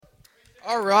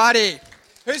Alrighty.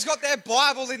 Who's got their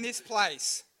Bible in this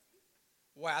place?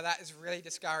 Wow, that is really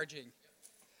discouraging.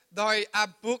 Though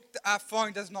a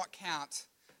phone does not count.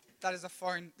 That is a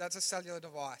phone, that's a cellular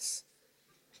device.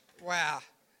 Wow.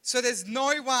 So there's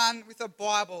no one with a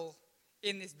Bible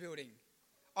in this building.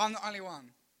 I'm the only one.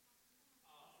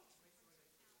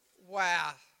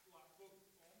 Wow.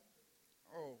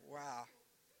 Oh, wow.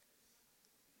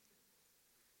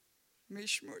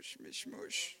 Mish, mush, mish,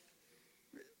 mush.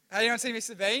 Have anyone seen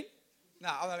Mr. Bean? No,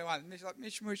 I'm the only one.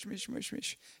 Mish, mush, mish, mush,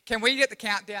 mish. Can we get the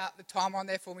countdown, the timer on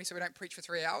there for me so we don't preach for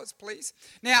 3 hours, please?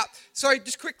 Now, so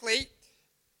just quickly,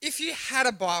 if you had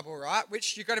a Bible, right,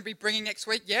 which you're going to be bringing next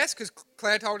week, yes, because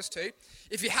Claire told us to.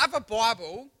 If you have a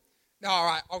Bible, no, all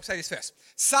right, I'll say this first.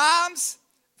 Psalms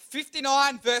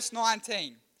 59, verse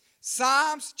 19.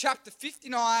 Psalms chapter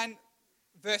 59,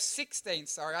 verse 16.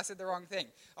 Sorry, I said the wrong thing.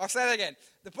 I'll say that again.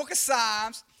 The book of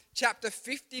Psalms, chapter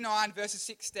 59, verses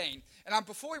 16. And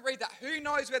before we read that, who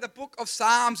knows where the book of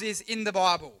Psalms is in the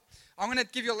Bible? I'm going to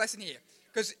give you a lesson here.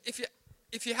 Because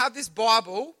if you have this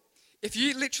Bible, if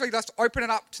you literally just open it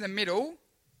up to the middle,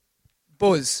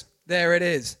 buzz, there it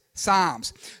is,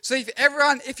 Psalms. So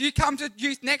if you come to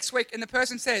youth next week and the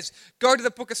person says, go to the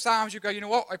book of Psalms, you go, you know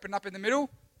what, open up in the middle,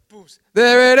 buzz,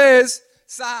 there it is,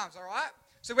 Psalms, all right?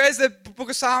 So where's the book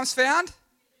of Psalms found?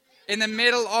 In the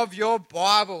middle of your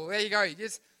Bible. There you go.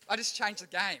 I just changed the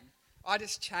game. I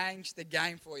just changed the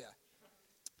game for you.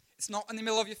 It's not in the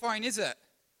middle of your phone, is it?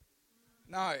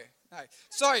 No.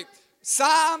 So,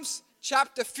 Psalms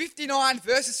chapter 59,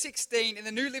 verses 16 in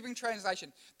the New Living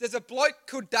Translation. There's a bloke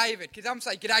called David. Can someone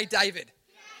say, G'day, David?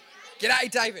 G'day,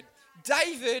 David.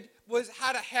 David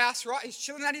had a house, right? He's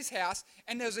chilling at his house,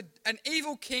 and there was an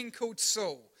evil king called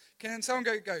Saul. Can someone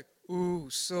go, ooh,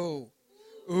 Saul.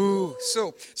 Ooh,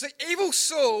 Saul. So evil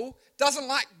Saul doesn't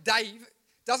like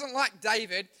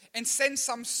David, and sends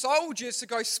some soldiers to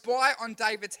go spy on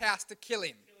David's house to kill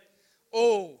him.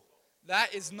 Oh,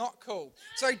 that is not cool.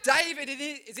 So David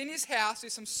is in his house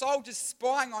with some soldiers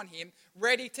spying on him,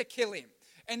 ready to kill him.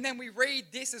 And then we read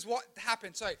this is what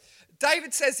happened. So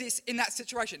David says this in that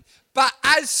situation. But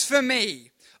as for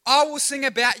me, I will sing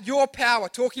about your power,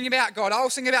 talking about God. I will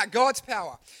sing about God's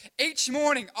power. Each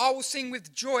morning I will sing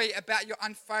with joy about your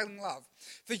unfailing love.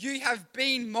 For you have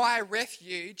been my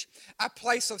refuge, a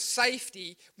place of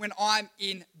safety when I'm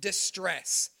in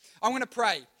distress. I'm going to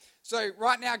pray. So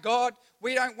right now, God,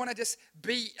 we don't want to just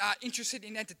be interested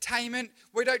in entertainment.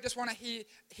 We don't just want to hear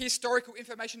historical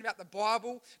information about the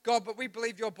Bible, God, but we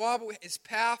believe your Bible is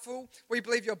powerful. We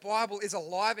believe your Bible is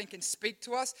alive and can speak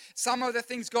to us. Some of the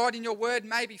things, God, in your word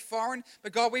may be foreign,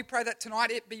 but God, we pray that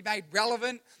tonight it be made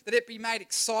relevant, that it be made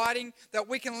exciting, that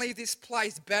we can leave this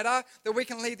place better, that we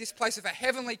can leave this place with a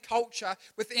heavenly culture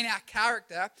within our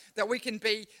character, that we can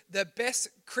be the best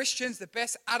Christians, the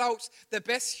best adults, the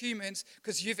best humans,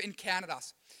 because you've encountered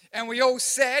us. And we all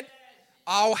said,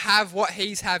 I'll have what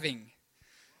he's having.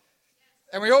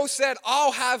 And we all said,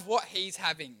 I'll have what he's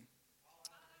having.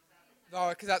 No,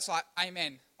 because that's like,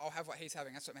 amen. I'll have what he's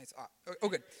having. That's what it means. All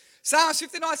good. Psalms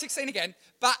 59:16 again.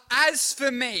 But as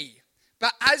for me,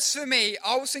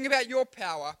 I will sing about your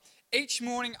power. Each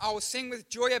morning I will sing with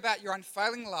joy about your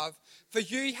unfailing love. For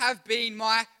you have been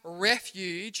my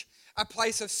refuge, a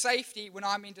place of safety when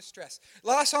I'm in distress.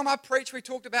 Last time I preached, we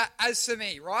talked about as for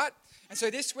me, right? And so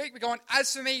this week we're going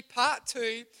as for me, part 2.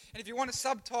 And if you want a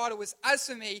subtitle, it's as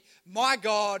for me, my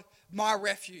God, my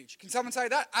refuge. Can someone say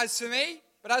that? As for me,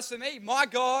 but as for me, my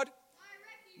God,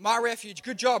 my refuge.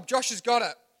 Good job. Josh has got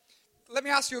it. Let me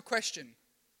ask you a question.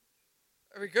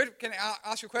 Are we good? Can I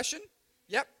ask you a question?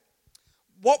 Yep.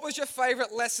 What was your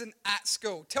favourite lesson at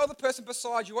school? Tell the person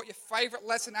beside you what your favourite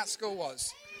lesson at school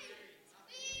was.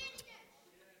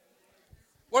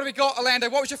 What have we got, Orlando?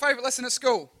 What was your favourite lesson at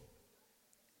school?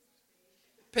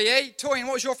 PE. Toyin,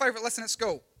 what was your favourite lesson at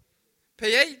school?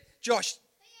 PE. Josh.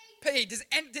 PE.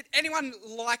 Did anyone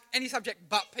like any subject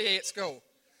but PE at school?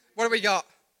 What have we got?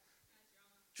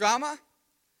 Drama?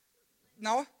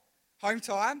 Noah? Home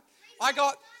time? I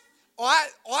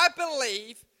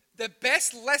believe the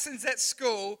best lessons at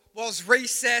school was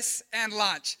recess and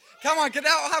lunch. Come on,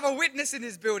 I'll have a witness in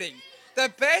this building.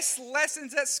 The best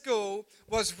lessons at school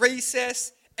was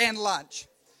recess and lunch.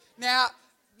 Now,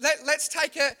 let's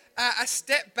take a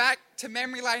step back to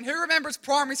memory lane. Who remembers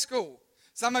primary school?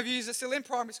 Some of you are still in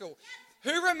primary school.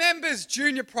 Who remembers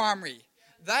junior primary?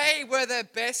 They were the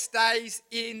best days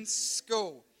in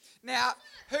school. Now,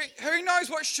 who knows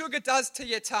what sugar does to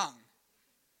your tongue?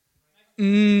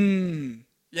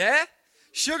 Yeah?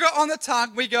 Sugar on the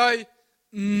tongue, we go,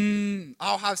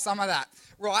 I'll have some of that,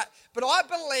 right? But I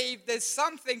believe there's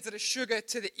some things that are sugar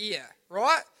to the ear,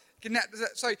 right?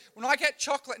 So when I get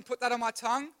chocolate and put that on my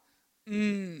tongue,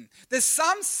 there's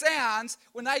some sounds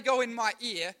when they go in my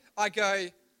ear, I go,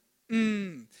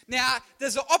 Now,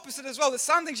 there's the opposite as well. There's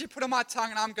some things you put on my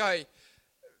tongue and I'm going,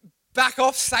 back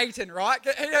off Satan, right?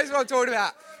 Who knows what I'm talking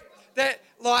about? There's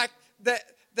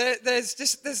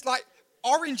like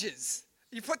oranges.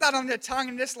 You put that on your tongue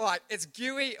and just like, it's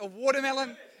gooey, a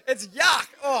watermelon. It's yuck.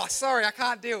 Oh, sorry, I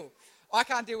can't deal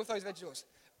with those vegetables.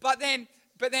 But then,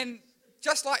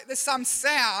 just like there's some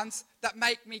sounds that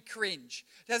make me cringe.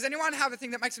 Does anyone have a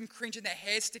thing that makes them cringe and their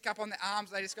hairs stick up on their arms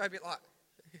and they just go a bit like,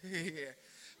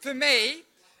 For me,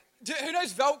 who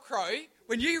knows Velcro?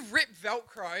 When you rip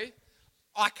Velcro,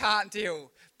 I can't deal.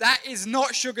 That is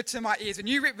not sugar to my ears. When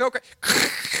you rip Velcro,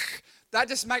 that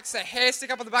just makes the hair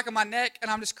stick up on the back of my neck and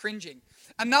I'm just cringing.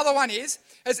 Another one is,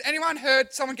 has anyone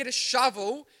heard someone get a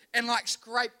shovel and like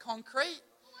scrape concrete?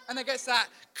 And they get that,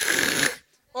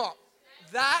 oh,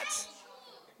 that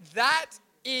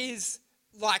is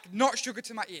like not sugar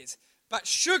to my ears. But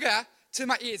sugar to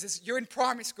my ears is, you're in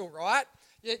primary school, right?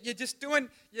 You're just doing,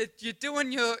 you're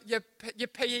doing your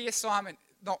PE assignment,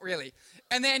 not really.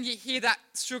 And then you hear that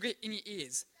sugar in your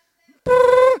ears.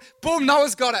 Boom,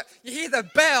 Noah's got it. You hear the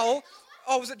bell.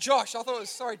 Oh, was it Josh? I thought it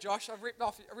was, sorry, Josh, I ripped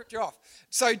you off.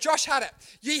 So Josh had it.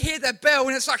 You hear the bell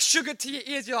and it's like sugar to your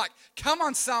ears. You're like, come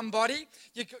on, somebody.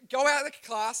 You go out of the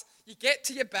class, you get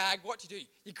to your bag. What do?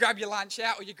 You grab your lunch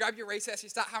out or you grab your recess, you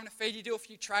start having a feed, you do a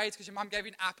few trades because your mum gave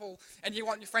you an apple and you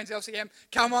want your friends LCM.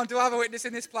 Come on, do I have a witness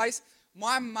in this place?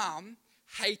 My mum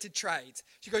hated trades.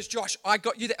 She goes, Josh, I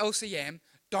got you the LCM.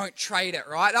 Don't trade it,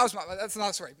 right? That's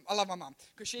another story. I love my mum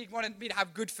because she wanted me to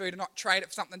have good food and not trade it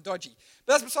for something dodgy.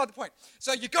 But that's beside the point.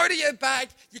 So you go to your bag,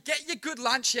 you get your good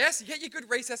lunch, yes? You get your good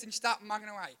recess and you start mugging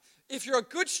away. If you're a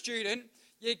good student,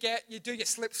 you do your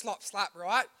slip, slop, slap,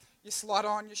 right? You slide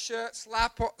on your shirt,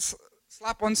 slap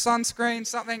on sunscreen,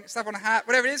 something, slap on a hat,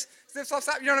 whatever it is. Slip, slop,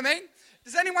 slap, you know what I mean?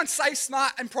 Does anyone say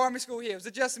smart in primary school here? Was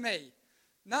it just me?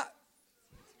 No.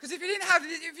 Because if you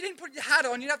didn't put your hat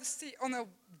on, you'd have to sit on the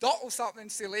dot or something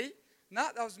silly. No,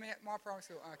 that was me at my primary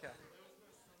school. Okay.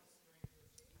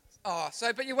 Oh,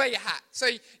 but you wear your hat. So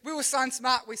we were sun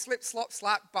smart, we slipped, slop,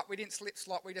 slap, but we didn't slip,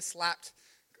 slop, we just slapped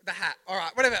the hat. All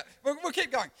right, whatever. We'll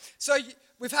keep going. So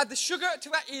we've had the sugar to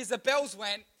our ears, the bells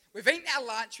went, we've eaten our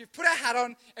lunch, we've put our hat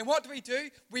on, and what do?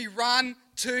 We run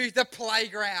to the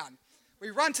playground.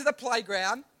 We run to the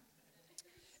playground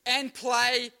and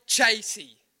play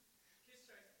chasey.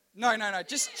 No,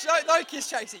 just no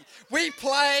kiss chasey. We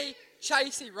play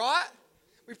chasey, right?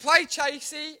 We play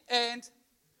chasey and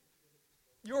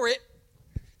you're it.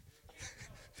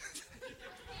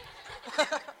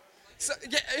 So,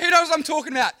 yeah, who knows what I'm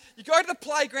talking about? You go to the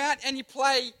playground and you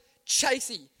play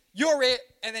chasey. You're it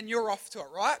and then you're off to it,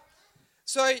 right?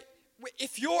 So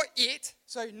if you're it,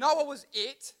 so Noah was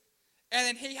it, and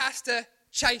then he has to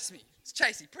chase me. It's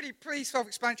chasey, pretty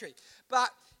self-explanatory.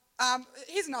 But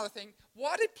here's another thing.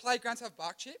 Why did playgrounds have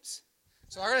bark chips?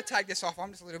 So I got to take this off.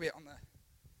 I'm just a little bit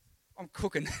I'm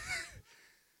cooking.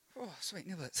 Oh, sweet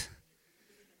niblets.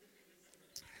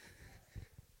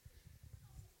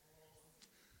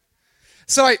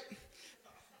 So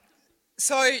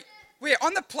we're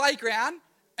on the playground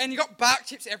and you got bark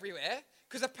chips everywhere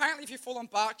because apparently if you fall on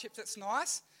bark chips, it's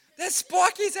nice. They're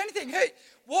spiky as anything. Hey,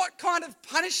 what kind of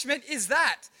punishment is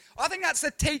that? I think that's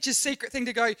the teacher's secret thing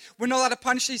to go, we're not allowed to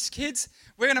punish these kids.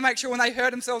 We're going to make sure when they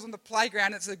hurt themselves on the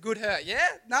playground, it's a good hurt. Yeah?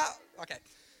 No? Okay.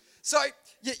 So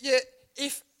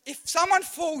if someone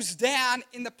falls down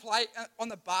in the on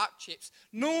the bark chips,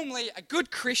 normally a good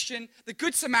Christian, the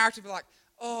good Samaritan will be like,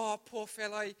 oh, poor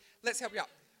fellow, let's help you up.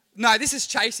 No, this is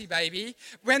chasey, baby.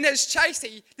 When there's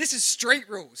chasey, this is street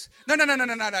rules. No.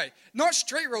 Not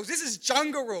street rules. This is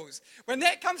jungle rules. When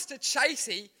that comes to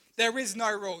chasey, there is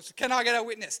no rules. Can I get a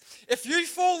witness? If you've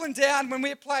fallen down when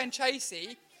we're playing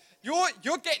chasey, you're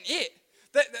getting it.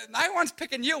 No one's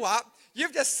picking you up.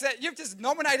 You've just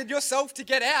nominated yourself to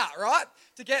get out, right?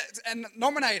 To get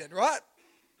nominated, right?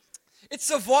 It's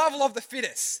survival of the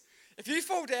fittest. If you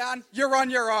fall down, you're on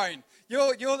your own.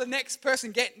 You're the next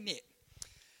person getting it.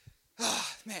 Oh,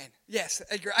 man. Yes.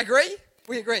 Agree?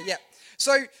 We agree, yeah.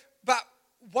 So, but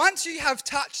once you have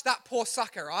touched that poor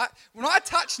sucker, right? When I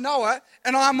touch Noah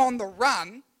and I'm on the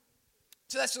run,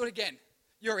 so let's do it again.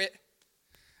 You're it.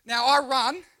 Now I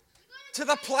run to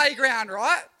the playground,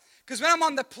 right? Because when I'm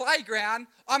on the playground,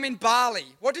 I'm in Bali.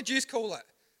 What did you call it?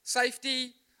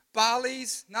 Safety?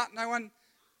 Barleys? No one.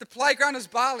 The playground is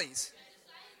Barleys.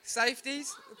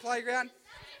 Safeties? The playground?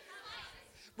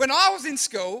 When I was in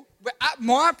school, at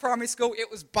my primary school,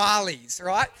 it was Barleys,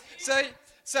 right? So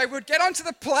we'd get onto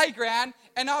the playground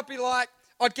and I'd be like,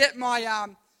 I'd get my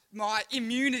my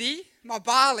immunity, my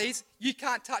barleys, you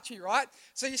can't touch me, right?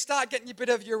 So you start getting a bit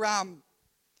of your,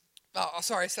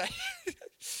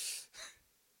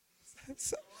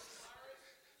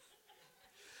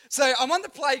 So I'm on the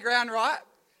playground, right?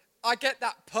 I get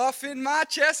that puff in my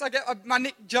chest. I get my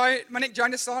Nick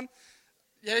Jonas on.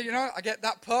 Yeah, you know, I get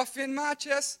that puff in my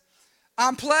chest.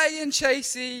 I'm playing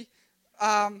chasey,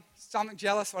 something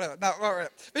jealous, whatever. No, whatever.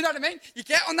 But you know what I mean? You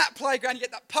get on that playground, you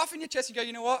get that puff in your chest, and you go,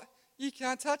 you know what? You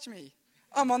can't touch me.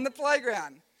 I'm on the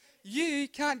playground. You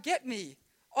can't get me.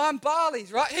 I'm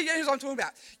Barley's, right? Here's what I'm talking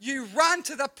about. You run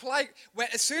to the play.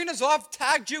 As soon as I've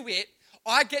tagged you it,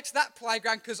 I get to that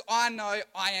playground because I know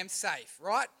I am safe,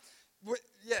 right?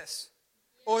 Yes.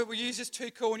 Or were you just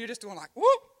too cool and you're just doing like,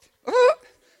 whoop, whoop,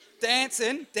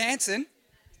 dancing.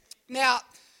 Now,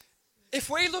 if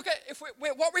we look at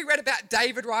what we read about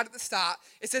David right at the start,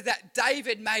 it says that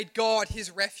David made God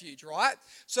his refuge, right?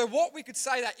 So what we could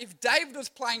say that if David was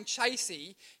playing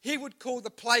chasey, he would call the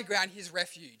playground his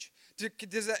refuge.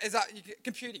 Is that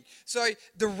computing? So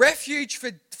the refuge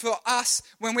for us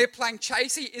when we're playing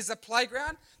chasey is the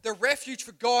playground. The refuge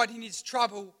for God in his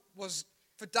trouble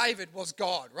for David was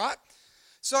God, right?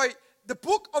 So the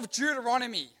book of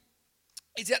Deuteronomy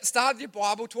is at the start of your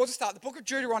Bible, towards the start, the book of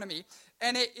Deuteronomy,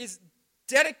 and it is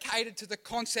dedicated to the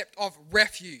concept of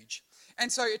refuge.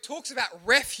 And so it talks about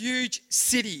refuge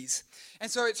cities.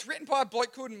 And so it's written by a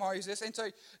bloke called Moses. And so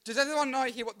does anyone know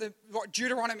here what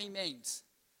Deuteronomy means?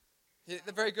 Yeah,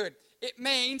 they're very good. It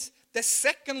means the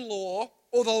second law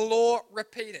or the law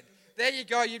repeated. There you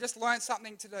go, you just learned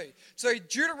something to do. So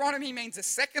Deuteronomy means the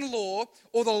second law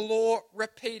or the law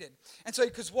repeated. And so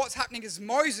because what's happening is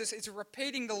Moses is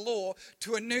repeating the law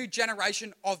to a new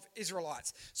generation of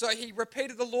Israelites. So he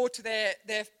repeated the law to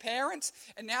their parents,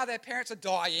 and now their parents are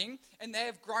dying, and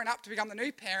they've grown up to become the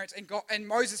new parents, and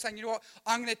Moses saying, you know what,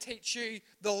 I'm going to teach you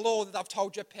the law that I've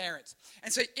told your parents.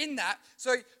 And so in that,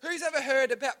 so who's ever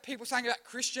heard about people saying about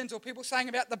Christians or people saying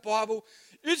about the Bible,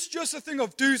 it's just a thing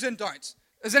of do's and don'ts?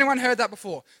 Has anyone heard that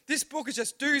before? This book is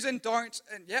just do's and don'ts,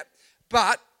 and yep.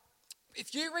 But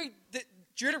if you read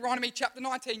Deuteronomy chapter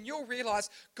 19, you'll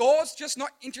realize God's just not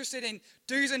interested in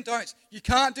do's and don'ts. You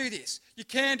can't do this. You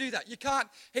can do that. You can't.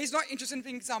 He's not interested in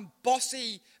being some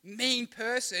bossy, mean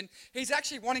person. He's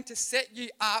actually wanting to set you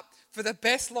up for the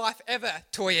best life ever,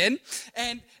 Toyin,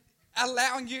 and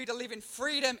allowing you to live in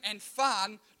freedom and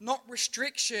fun, not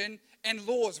restriction and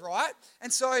laws, right?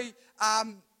 And so,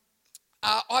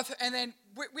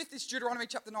 with this Deuteronomy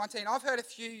chapter 19, I've heard a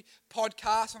few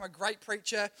podcasts from a great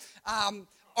preacher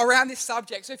around this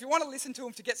subject. So if you want to listen to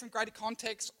them to get some greater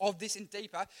context of this in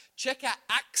deeper, check out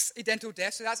Accidental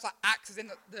Death. So that's like axe is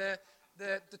in the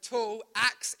tool,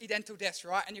 Accidental Death,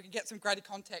 right? And you can get some greater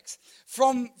context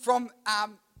from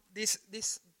this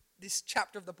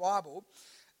chapter of the Bible,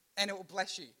 and it will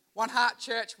bless you. One Heart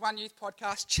Church, One Youth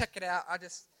Podcast, check it out.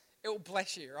 It will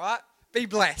bless you, right? Be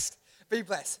blessed. Be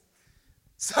blessed.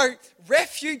 So,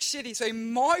 refuge city. So,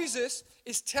 Moses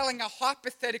is telling a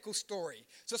hypothetical story.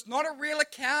 So, it's not a real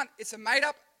account. It's a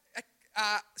made-up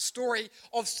story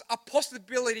of a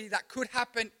possibility that could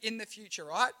happen in the future,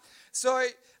 right? So,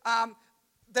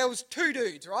 there was two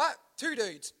dudes, right? Two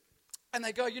dudes. And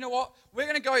they go, you know what? We're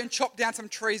going to go and chop down some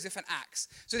trees with an axe.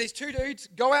 So, these two dudes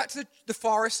go out to the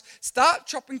forest, start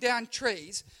chopping down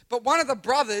trees, but one of the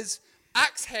brothers,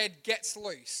 axe head, gets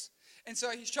loose. And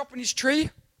so, he's chopping his tree.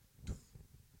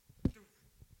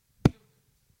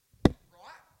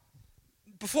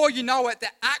 Before you know it, the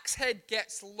axe head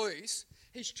gets loose.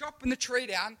 He's chopping the tree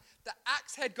down. The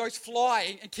axe head goes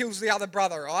flying and kills the other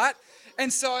brother, right?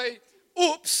 And so,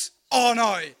 oops, oh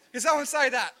no. Can someone say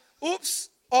that? Oops,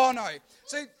 oh no.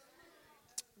 So,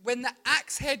 when the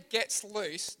axe head gets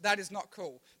loose, that is not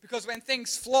cool. Because when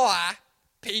things fly,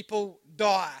 people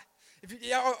die.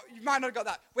 You might not have got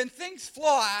that. When things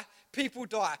fly, people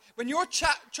die. When you're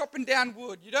chopping down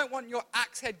wood, you don't want your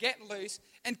axe head getting loose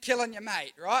and killing your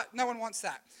mate, right? No one wants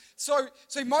that. So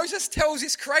Moses tells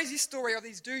this crazy story of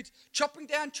these dudes chopping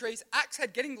down trees, axe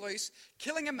head getting loose,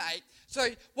 killing a mate. So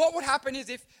what would happen is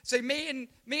me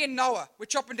and Noah, we're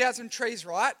chopping down some trees,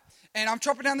 right? And I'm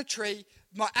chopping down the tree,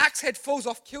 my axe head falls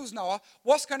off, kills Noah.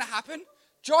 What's going to happen?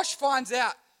 Josh finds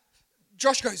out.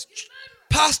 Josh goes,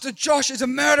 Pastor Josh is a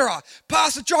murderer.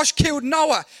 Pastor Josh killed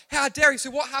Noah. How dare he? So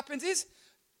what happens is,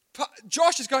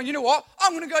 Josh is going, you know what?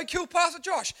 I'm going to go kill Pastor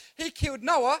Josh. He killed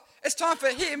Noah. It's time for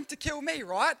him to kill me,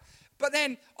 right? But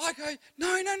then I go,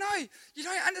 no. You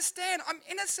don't understand. I'm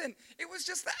innocent. It was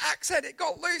just the axe head. It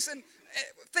got loose and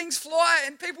things fly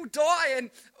and people die and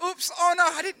oops, oh no,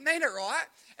 I didn't mean it, right?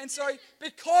 And so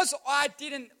because I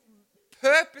didn't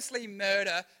purposely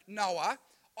murder Noah,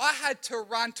 I had to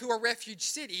run to a refuge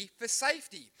city for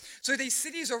safety. So these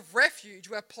cities of refuge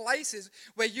were places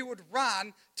where you would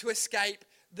run to escape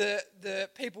the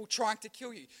people trying to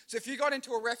kill you. So if you got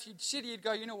into a refuge city, you'd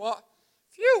go, you know what?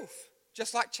 Phew,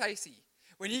 just like Chasey.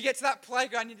 When you get to that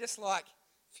playground, you're just like,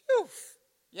 phew,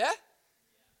 yeah?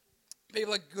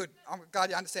 People are good. I'm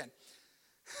glad you understand.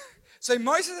 So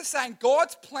Moses is saying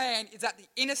God's plan is that the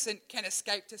innocent can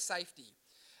escape to safety.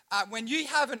 When you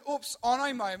have an oops, oh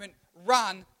no moment,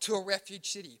 run to a refuge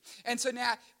city. And so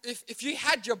now, if you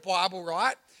had your Bible,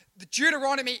 right, the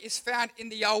Deuteronomy is found in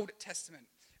the Old Testament.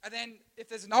 And then if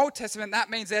there's an Old Testament, that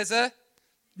means there's a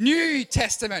New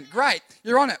Testament. Great,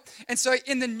 you're on it. And so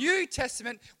in the New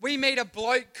Testament, we meet a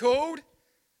bloke called,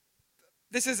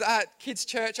 this is a kids'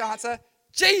 church answer,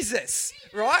 Jesus,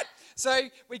 right? So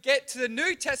we get to the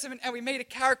New Testament and we meet a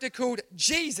character called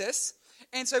Jesus.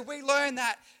 And so we learn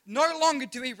that no longer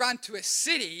do we run to a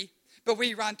city, but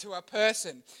we run to a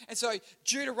person. And so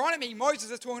Deuteronomy, Moses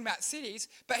is talking about cities,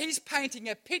 but he's painting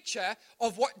a picture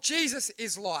of what Jesus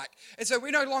is like. And so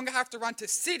we no longer have to run to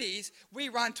cities, we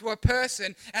run to a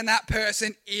person, and that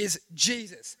person is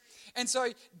Jesus. And so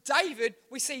David,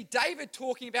 we see David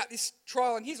talking about this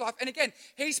trial in his life. And again,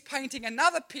 he's painting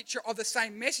another picture of the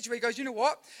same message where he goes, you know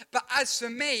what? But as for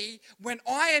me, when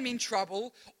I am in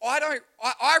trouble,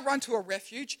 I run to a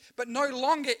refuge, but no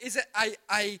longer is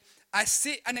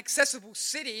it an accessible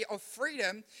city of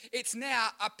freedom. It's now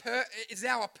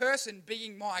a person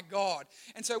being my God.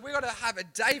 And so we've got to have a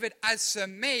David as for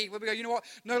me, where we go, you know what?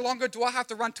 No longer do I have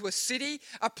to run to a city,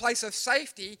 a place of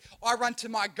safety. I run to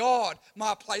my God,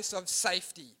 my place of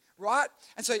safety, right?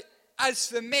 And so as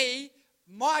for me,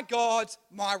 my God's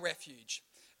my refuge.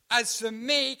 As for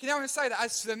me, can anyone say that?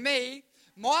 As for me,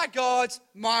 my God's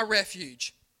my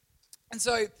refuge. And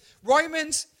so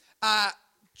Romans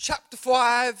chapter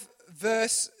 5,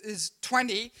 verse is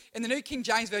 20, in the New King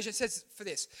James Version, says for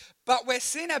this, but where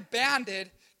sin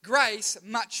abounded, grace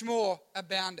much more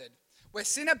abounded. Where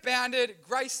sin abounded,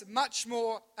 grace much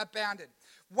more abounded.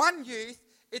 One youth,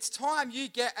 it's time you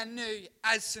get a new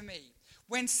as for me.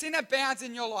 When sin abounds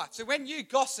in your life, so when you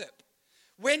gossip,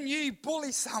 when you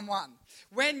bully someone,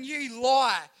 when you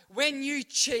lie, when you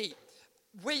cheat,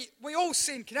 we all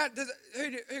sin.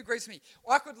 Who agrees with me?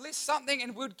 I could list something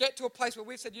and we'd get to a place where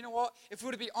we've said, you know what? If we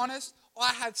were to be honest,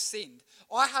 I have sinned.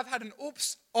 I have had an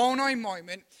oops, oh no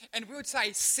moment. And we would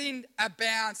say sin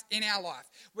abounds in our life.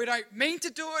 We don't mean to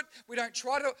do it. We don't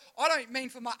try to. I don't mean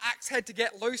for my axe head to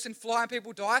get loose and fly and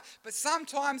people die. But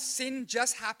sometimes sin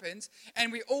just happens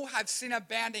and we all have sin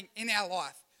abounding in our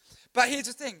life. But here's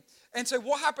the thing. And so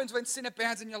what happens when sin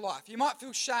abounds in your life? You might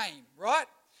feel shame, right?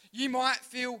 You might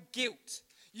feel guilt.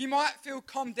 You might feel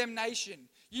condemnation.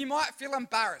 You might feel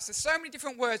embarrassed. There's so many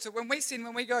different words that when we sin,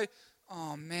 when we go,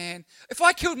 oh man, if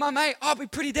I killed my mate, I'll be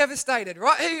pretty devastated,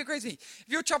 right? Who agrees with me? If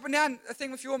you're chopping down a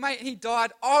thing with your mate and he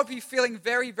died, I'll be feeling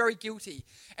very, very guilty.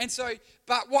 And so,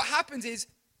 but what happens is,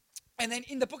 and then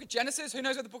in the book of Genesis, who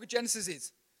knows what the book of Genesis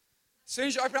is? As soon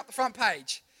as you open up the front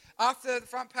page, after the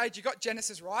front page, you got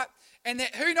Genesis, right? And then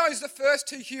who knows the first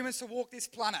two humans to walk this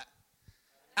planet?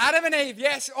 Adam and Eve,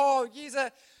 yes. Oh,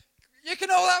 you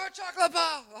can all have a chocolate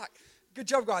bar. Like, good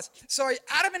job, guys. So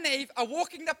Adam and Eve are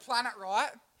walking the planet, right?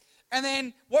 And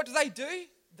then what do?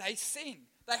 They sin.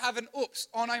 They have an oops,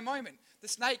 oh no moment. The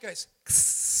snake goes,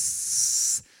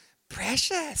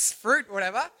 precious fruit,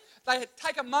 whatever. They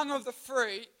take a mung of the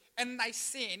fruit and they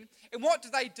sin. And what do?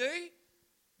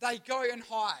 They go and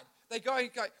hide. They go,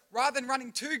 rather than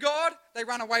running to God, they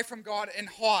run away from God and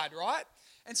hide, right?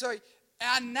 And so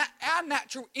our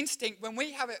natural instinct, when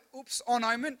we have an oops on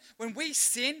moment, when we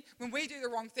sin, when we do the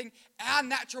wrong thing, our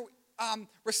natural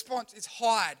response is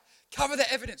hide. Cover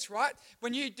the evidence, right?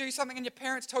 When you do something and your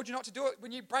parents told you not to do it,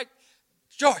 when you break,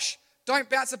 Josh, don't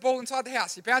bounce the ball inside the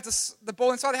house. You bounce the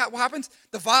ball inside the house, what happens?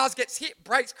 The vase gets hit,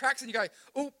 breaks, cracks, and you go,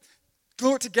 oh,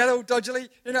 glue it together all dodgily.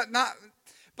 Nah.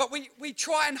 But we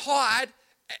try and hide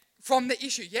from the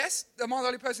issue, yes? Am I the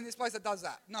only person in this place that does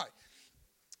that? No.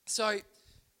 So,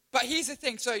 but here's the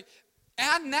thing. So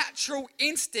our natural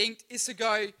instinct is to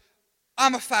go,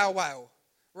 I'm a fail whale,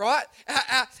 right?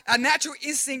 Our natural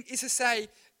instinct is to say,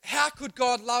 how could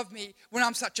God love me when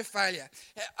I'm such a failure?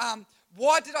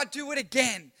 Why did I do it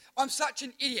again? I'm such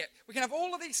an idiot. We can have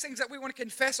all of these things that we want to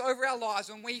confess over our lives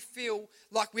when we feel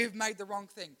like we've made the wrong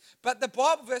thing. But the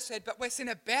Bible verse said, but where sin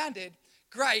abounded,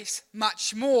 grace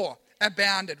much more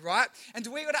abounded, right? And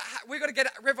we got to get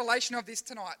a revelation of this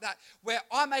tonight, that where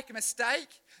I make a mistake,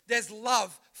 there's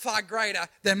love far greater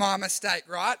than my mistake,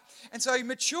 right? And so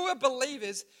mature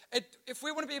believers, if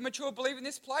we want to be a mature believer in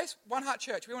this place, One Heart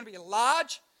Church, we want to be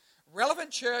large,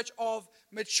 relevant church of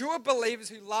mature believers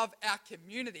who love our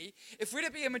community, if we're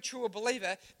to be a mature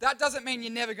believer, that doesn't mean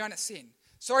you're never going to sin.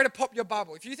 Sorry to pop your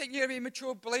bubble. If you think you're going to be a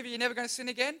mature believer, you're never going to sin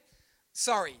again,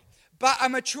 sorry. But a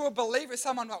mature believer is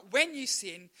someone like when you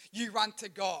sin, you run to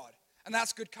God. And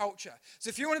that's good culture. So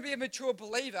if you want to be a mature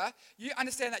believer, you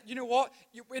understand that, you know what,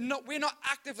 we're not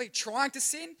actively trying to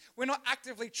sin. We're not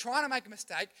actively trying to make a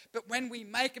mistake. But when we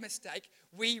make a mistake,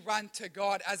 we run to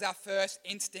God as our first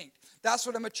instinct. That's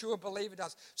what a mature believer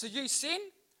does. So you sin,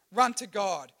 run to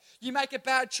God. You make a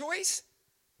bad choice,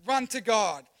 run to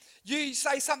God. You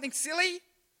say something silly,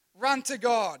 run to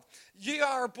God. You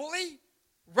are a bully,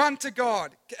 run to God.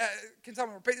 Can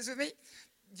someone repeat this with me?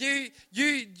 You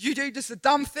do just a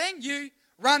dumb thing, you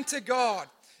run to God.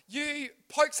 You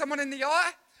poke someone in the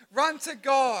eye, run to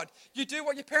God. You do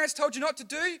what your parents told you not to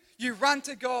do, you run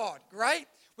to God. Great?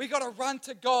 We got to run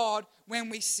to God when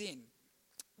we sin.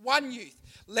 One youth,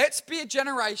 let's be a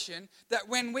generation that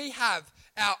when we have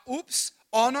our oops,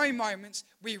 oh no moments,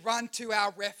 we run to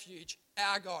our refuge,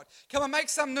 our God. Come on, make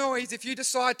some noise if you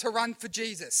decide to run for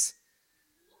Jesus.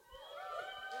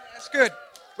 That's good.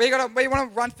 We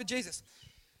want to run for Jesus.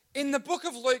 In the book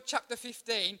of Luke, chapter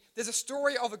 15, there's a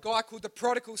story of a guy called the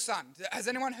prodigal son. Has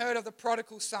anyone heard of the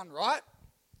prodigal son, right?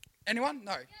 Anyone?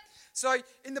 No. So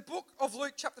in the book of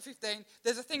Luke, chapter 15,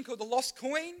 there's a thing called the lost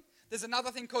coin. There's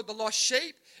another thing called the lost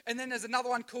sheep. And then there's another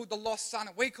one called the lost son.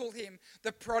 And we call him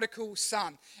the prodigal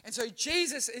son. And so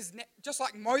Jesus is, just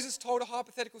like Moses told a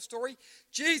hypothetical story,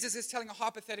 Jesus is telling a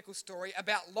hypothetical story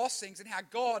about lost things and how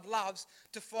God loves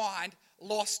to find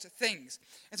lost things.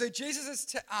 And so Jesus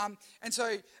is,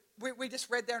 we just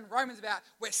read there in Romans about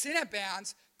where sin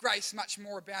abounds, grace much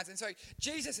more abounds. And so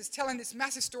Jesus is telling this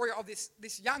massive story of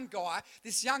this young guy,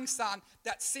 this young son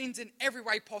that sins in every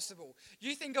way possible.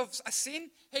 You think of a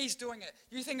sin, he's doing it.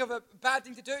 You think of a bad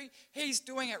thing to do, he's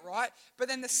doing it, right? But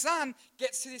then the son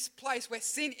gets to this place where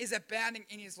sin is abounding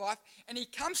in his life and he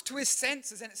comes to his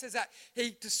senses, and it says that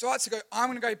he decides to go, I'm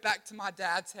going to go back to my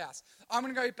dad's house. I'm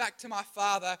going to go back to my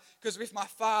father because with my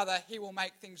father, he will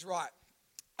make things right.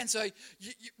 And so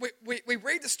we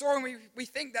read the story and we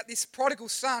think that this prodigal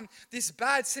son, this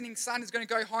bad sinning son is going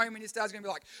to go home and his dad's going to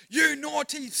be like, you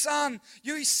naughty son,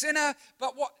 you sinner.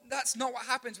 But that's not what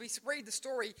happens. We read the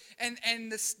story and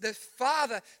the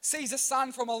father sees the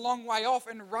son from a long way off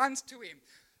and runs to him.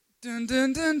 Dun,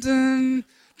 dun, dun, dun.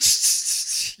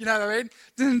 You know what I mean?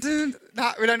 Dun, dun.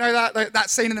 No, we don't know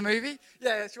that scene in the movie?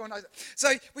 Yeah, everyone knows it.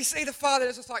 So we see the father,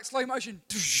 it's just like slow motion.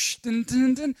 Dun,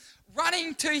 dun, dun,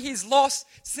 running to his lost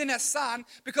sinner son,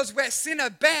 because where sin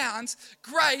abounds,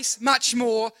 grace much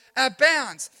more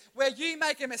abounds. Where you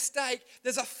make a mistake,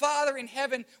 there's a Father in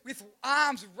heaven with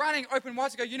arms running open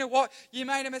wide to go, you know what, you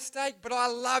made a mistake, but I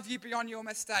love you beyond your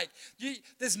mistake.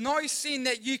 There's no sin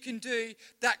that you can do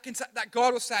that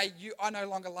God will say, I no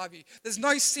longer love you. There's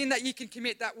no sin that you can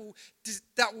commit that will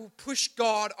push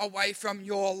God away from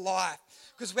your life.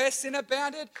 Because where sin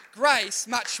abounded, grace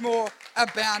much more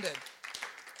abounded.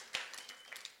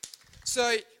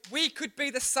 So we could be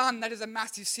the son that is a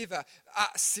massive sinner,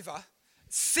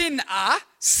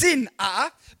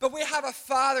 but we have a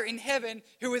Father in heaven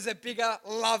who is a bigger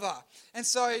lover. And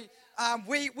so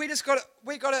we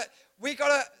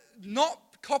gotta not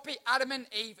copy Adam and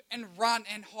Eve and run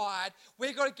and hide.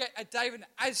 We got to get a David.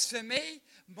 As for me,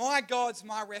 my God's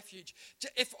my refuge.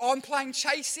 If I'm playing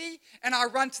chasey and I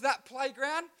run to that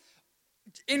playground,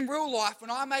 in real life,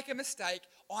 when I make a mistake,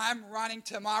 I'm running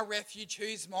to my refuge,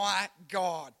 who's my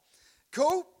God.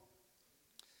 Cool?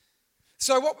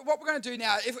 So what we're going to do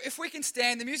now, if we can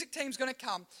stand, the music team's going to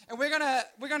come, and we're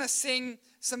going to sing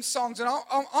some songs. And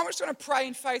I'm just going to pray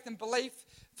in faith and belief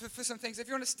for some things. If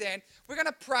you understand, we're going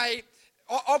to pray.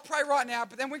 I'll pray right now,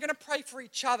 but then we're going to pray for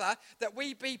each other that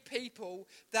we be people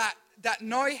that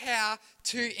know how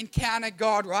to encounter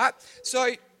God, right?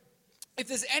 So if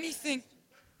there's anything...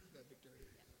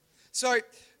 So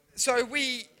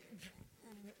we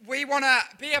want to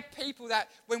be a people that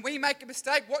when we make a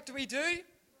mistake, what do?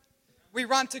 We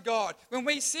run to God. When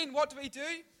we sin, what do?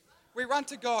 We run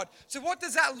to God. So what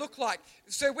does that look like?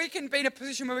 So we can be in a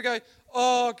position where we go,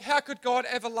 oh, how could God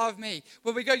ever love me?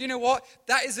 Where we go, you know what?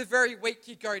 That is the very week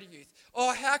you go to youth.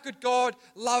 Oh, how could God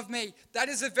love me? That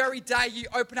is the very day you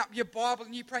open up your Bible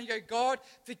and you pray and you go, God,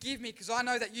 forgive me because I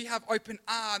know that you have open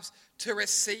arms to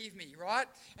receive me, right?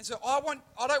 And so I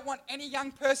don't want any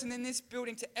young person in this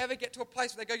building to ever get to a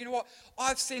place where they go, you know what?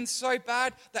 I've sinned so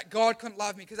bad that God couldn't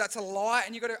love me, because that's a lie.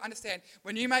 And you've got to understand,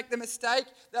 when you make the mistake,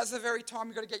 that's the very time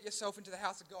you've got to get yourself into the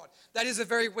house of God. That is the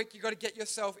very week you've got to get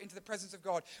yourself into the presence of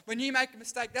God. When you make make a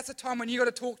mistake, that's a time when you got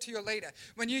to talk to your leader.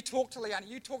 When you talk to Leanna,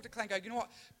 you talk to Clay and go, you know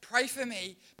what? Pray for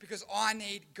me because I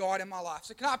need God in my life.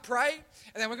 So can I pray?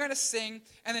 And then we're going to sing.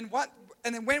 And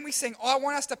then when we sing, I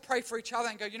want us to pray for each other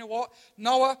and go, you know what?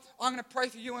 Noah, I'm going to pray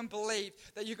for you and believe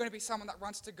that you're going to be someone that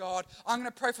runs to God. I'm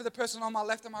going to pray for the person on my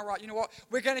left and my right. You know what?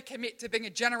 We're going to commit to being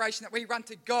a generation that we run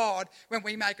to God when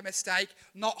we make a mistake,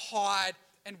 not hide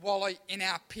and wallow in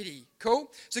our pity.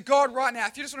 Cool? So God, right now,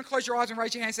 if you just want to close your eyes and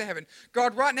raise your hands to heaven,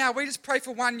 God, right now, we just pray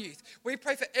for one youth. We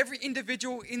pray for every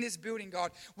individual in this building, God.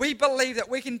 We believe that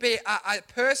we can be a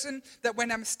person that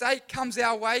when a mistake comes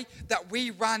our way, that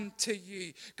we run to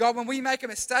you. God, when we make a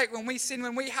mistake, when we sin,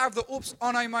 when we have the oops,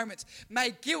 oh no moments,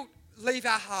 may guilt leave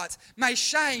our hearts. May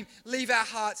shame leave our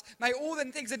hearts. May all the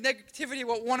things of negativity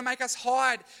what want to make us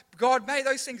hide, God, may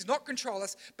those things not control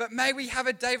us, but may we have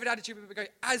a David attitude where we go,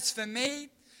 as for me,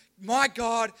 my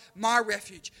God, my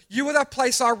refuge. You are the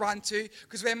place I run to,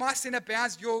 because where my sin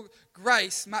abounds, your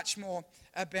grace much more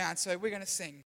abounds. So we're going to sing.